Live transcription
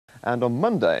and on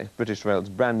Monday, British Rail's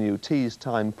brand new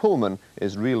Tyne Pullman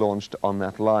is relaunched on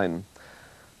that line.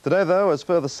 Today, though, as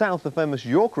further south, the famous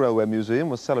York Railway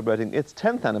Museum was celebrating its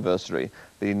 10th anniversary.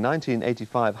 The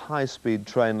 1985 high-speed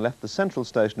train left the central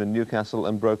station in Newcastle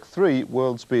and broke 3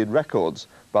 world speed records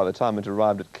by the time it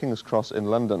arrived at King's Cross in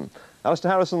London. Alistair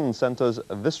Harrison sent us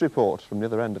this report from the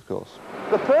other end, of course.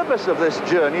 The purpose of this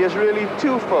journey is really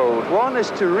twofold. One is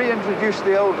to reintroduce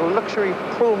the old luxury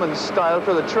Pullman style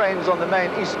to the trains on the main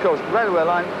East Coast railway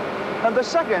line, and the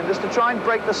second is to try and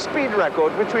break the speed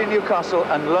record between Newcastle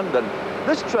and London.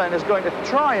 This train is going to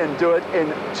try and do it in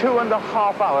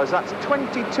 2.5 hours. That's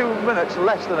 22 minutes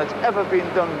less than it's ever been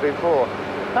done before.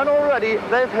 And already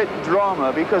they've hit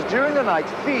drama, because during the night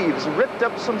thieves ripped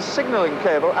up some signalling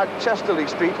cable at Chesterley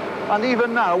Street, and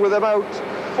even now, with about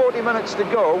 40 minutes to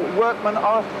go, workmen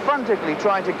are frantically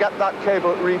trying to get that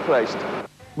cable replaced.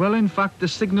 Well, in fact, the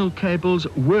signal cables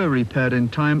were repaired in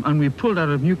time, and we pulled out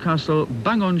of Newcastle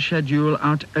bang on schedule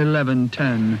at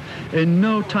 11:10. In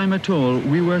no time at all,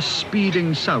 we were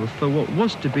speeding south for what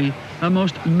was to be a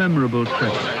most memorable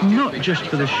trip. Not just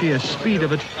for the sheer speed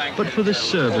of it, but for the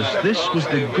service. This was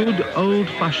the good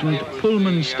old-fashioned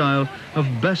Pullman style of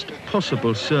best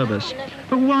possible service.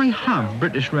 But why have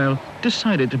British Rail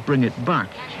decided to bring it back?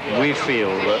 We feel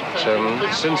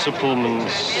that since the Pullman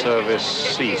service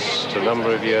ceased a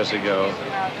number of years ago,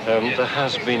 there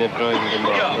has been a growing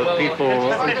demand that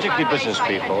people, particularly business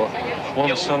people,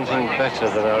 want something better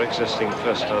than our existing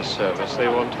first-class service. They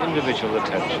want individual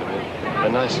attention, a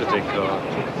nicer decor,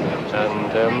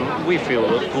 and we feel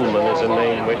that Pullman is a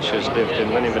name which has lived in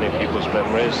many, many people's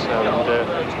memories, and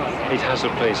it has a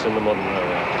place in the modern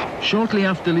railway. Shortly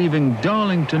after leaving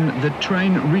Darlington, the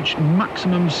train reached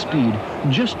maximum speed,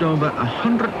 just over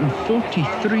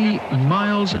 143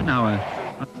 miles an hour.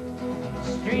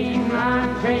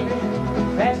 Streamline train,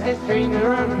 fastest train to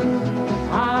run.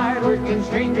 Hard-working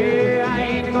stranger, I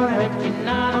ain't gonna hurt you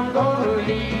now. I'm gonna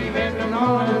leave in the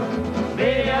morning,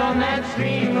 be on that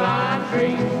streamline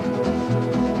train.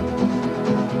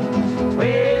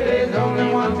 Well, there's only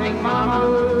one thing, Mama,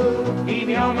 keep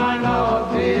me on my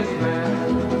north this man.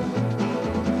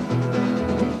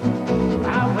 I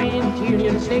went to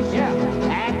Union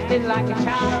Station, acted like a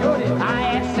child. I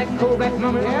asked that cold black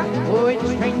woman, which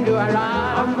train do I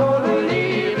ride? I'm gonna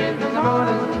leave in the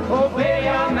morning, obey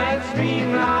on that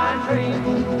streamline train.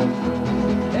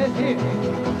 That's it.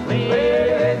 Well,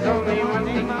 there's only one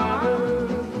thing, Mama,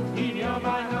 keep me on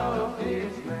my north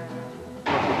this man.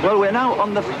 Well, we're now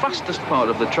on the fastest part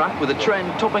of the track, with the train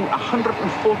topping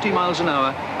 140 miles an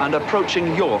hour and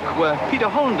approaching York, where Peter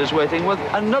Holland is waiting with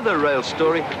another rail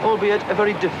story, albeit a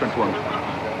very different one.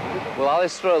 Well,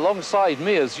 Alistair, alongside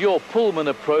me as your Pullman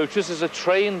approaches is a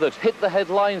train that hit the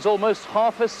headlines almost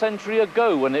half a century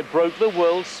ago when it broke the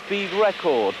world speed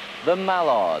record, the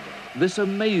Mallard. This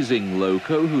amazing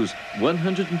loco, whose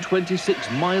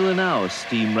 126-mile-an-hour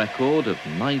steam record of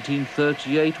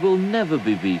 1938 will never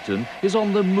be beaten, is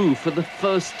on the move for the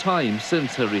first time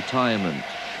since her retirement.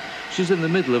 She's in the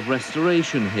middle of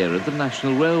restoration here at the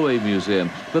National Railway Museum,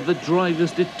 but the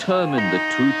driver's determined the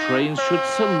two trains should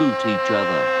salute each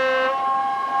other.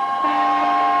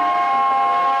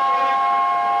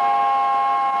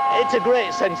 It's a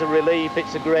great sense of relief,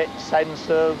 it's a great sense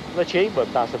of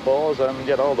achievement, I suppose, and,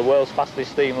 you know, the world's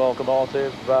fastest steam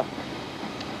locomotive.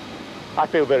 I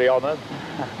feel very honoured.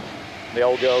 The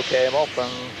old girl came up and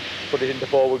put it into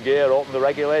forward gear, opened the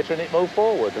regulator, and it moved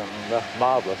forward, and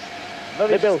marvellous.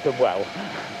 They built them well.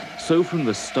 So from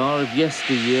the star of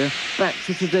yesteryear, back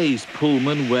to today's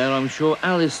Pullman, where I'm sure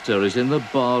Alistair is in the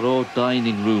bar or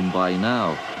dining room by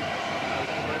now.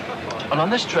 And on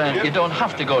this train, you don't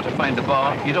have to go to find the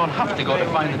bar, you don't have to go to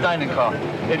find the dining car.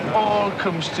 It all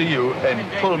comes to you in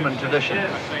Pullman tradition.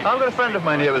 I've got a friend of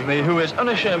mine here with me who is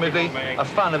unashamedly a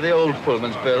fan of the old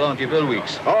Pullmans, Bill, aren't you, Bill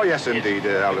Weeks? Oh, yes, indeed,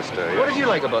 Alistair. Yes. What did you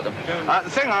like about them? The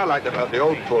thing I liked about the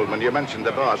old Pullman, you mentioned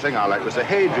the bar, the thing I liked was the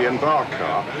Hadrian bar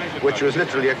car, which was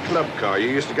literally a club car. You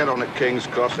used to get on at King's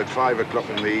Cross at 5 o'clock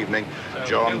in the evening.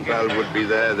 John Bell would be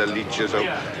there, the leeches.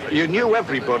 You knew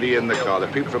everybody in the car, the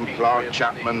people from Clark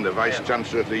Chapman, the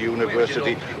Vice-Chancellor of the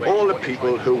university, all the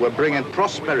people who were bringing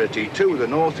prosperity to the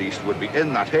northeast would be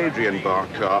in that Hadrian bar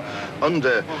car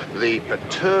under the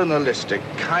paternalistic,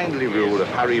 kindly rule of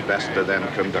Harry Best, the then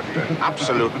conductor.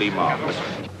 Absolutely marvellous.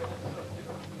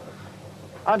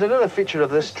 And another feature of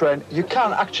this train, you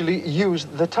can actually use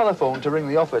the telephone to ring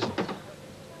the office.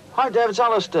 Hi, Dave, it's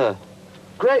Alistair.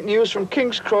 Great news from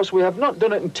King's Cross. We have not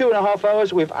done it in 2.5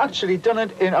 hours. We've actually done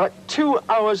it in 2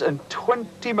 hours and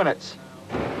 20 minutes.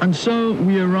 And so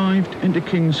we arrived into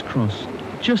King's Cross.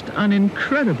 Just an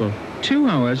incredible 2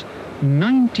 hours,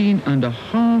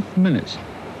 19.5 minutes.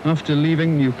 after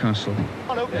leaving Newcastle.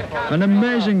 An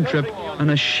amazing trip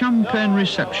and a champagne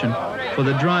reception for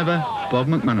the driver, Bob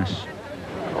McManus.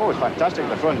 Oh, it's fantastic.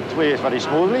 The front way is very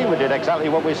smoothly. We did exactly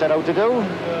what we set out to do,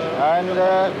 and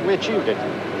we achieved it.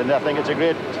 And I think it's a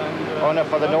great honour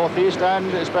for the North East and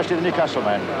especially the Newcastle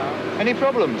men. Any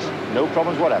problems? No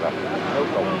problems whatever. No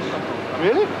problems.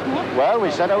 Really? Well,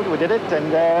 we set out, we did it,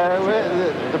 and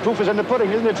the proof is in the pudding,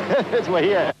 isn't it? We're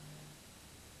here.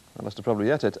 Alistair probably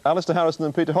yet it. Alistair Harrison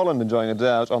and Peter Holland enjoying a day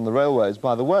out on the railways.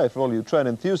 By the way, for all you train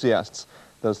enthusiasts,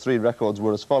 those three records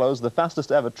were as follows. The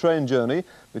fastest ever train journey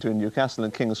between Newcastle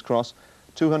and King's Cross,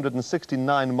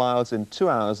 269 miles in 2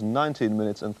 hours, 19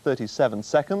 minutes and 37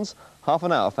 seconds, half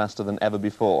an hour faster than ever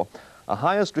before. A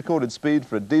highest recorded speed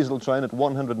for a diesel train at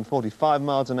 145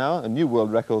 miles an hour, a new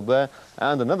world record there,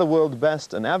 and another world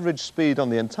best, an average speed on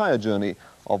the entire journey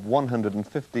of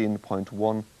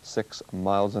 115.16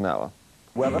 miles an hour.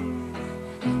 Weather.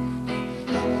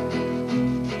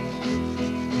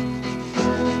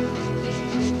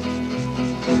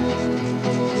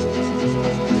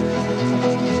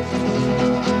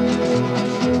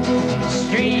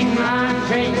 Streamline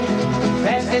train,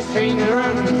 fastest train to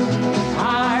run.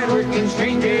 Hard-working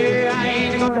stranger, I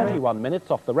ain't gonna... 21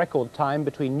 minutes off the record time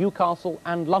between Newcastle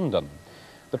and London.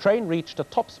 The train reached a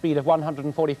top speed of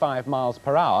 145 miles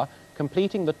per hour,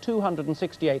 completing the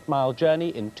 268-mile journey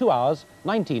in 2 hours,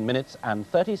 19 minutes and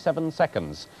 37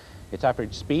 seconds. Its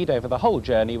average speed over the whole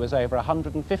journey was over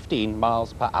 115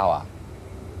 miles per hour.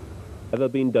 Ever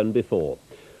been done before.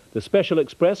 The Special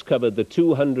Express covered the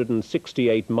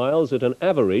 268 miles at an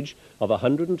average of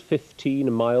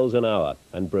 115 miles an hour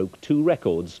and broke 2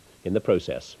 records in the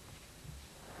process.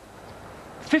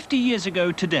 50 years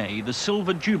ago today, the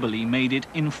Silver Jubilee made it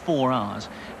in 4 hours,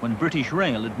 when British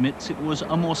Rail admits it was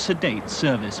a more sedate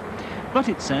service. But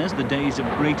it says the days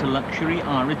of greater luxury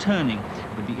are returning,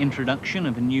 with the introduction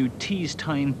of a new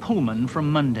Tyne Pullman from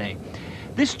Monday.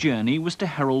 This journey was to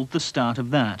herald the start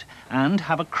of that, and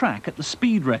have a crack at the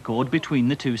speed record between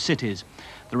the two cities.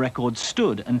 The record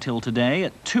stood until today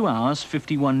at 2 hours,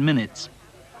 51 minutes.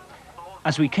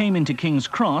 As we came into King's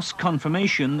Cross,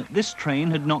 confirmation that this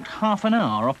train had knocked half an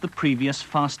hour off the previous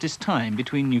fastest time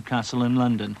between Newcastle and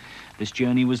London. This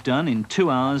journey was done in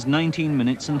 2 hours, 19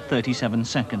 minutes and 37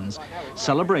 seconds.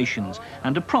 Celebrations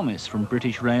and a promise from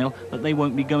British Rail that they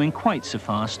won't be going quite so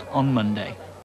fast on Monday.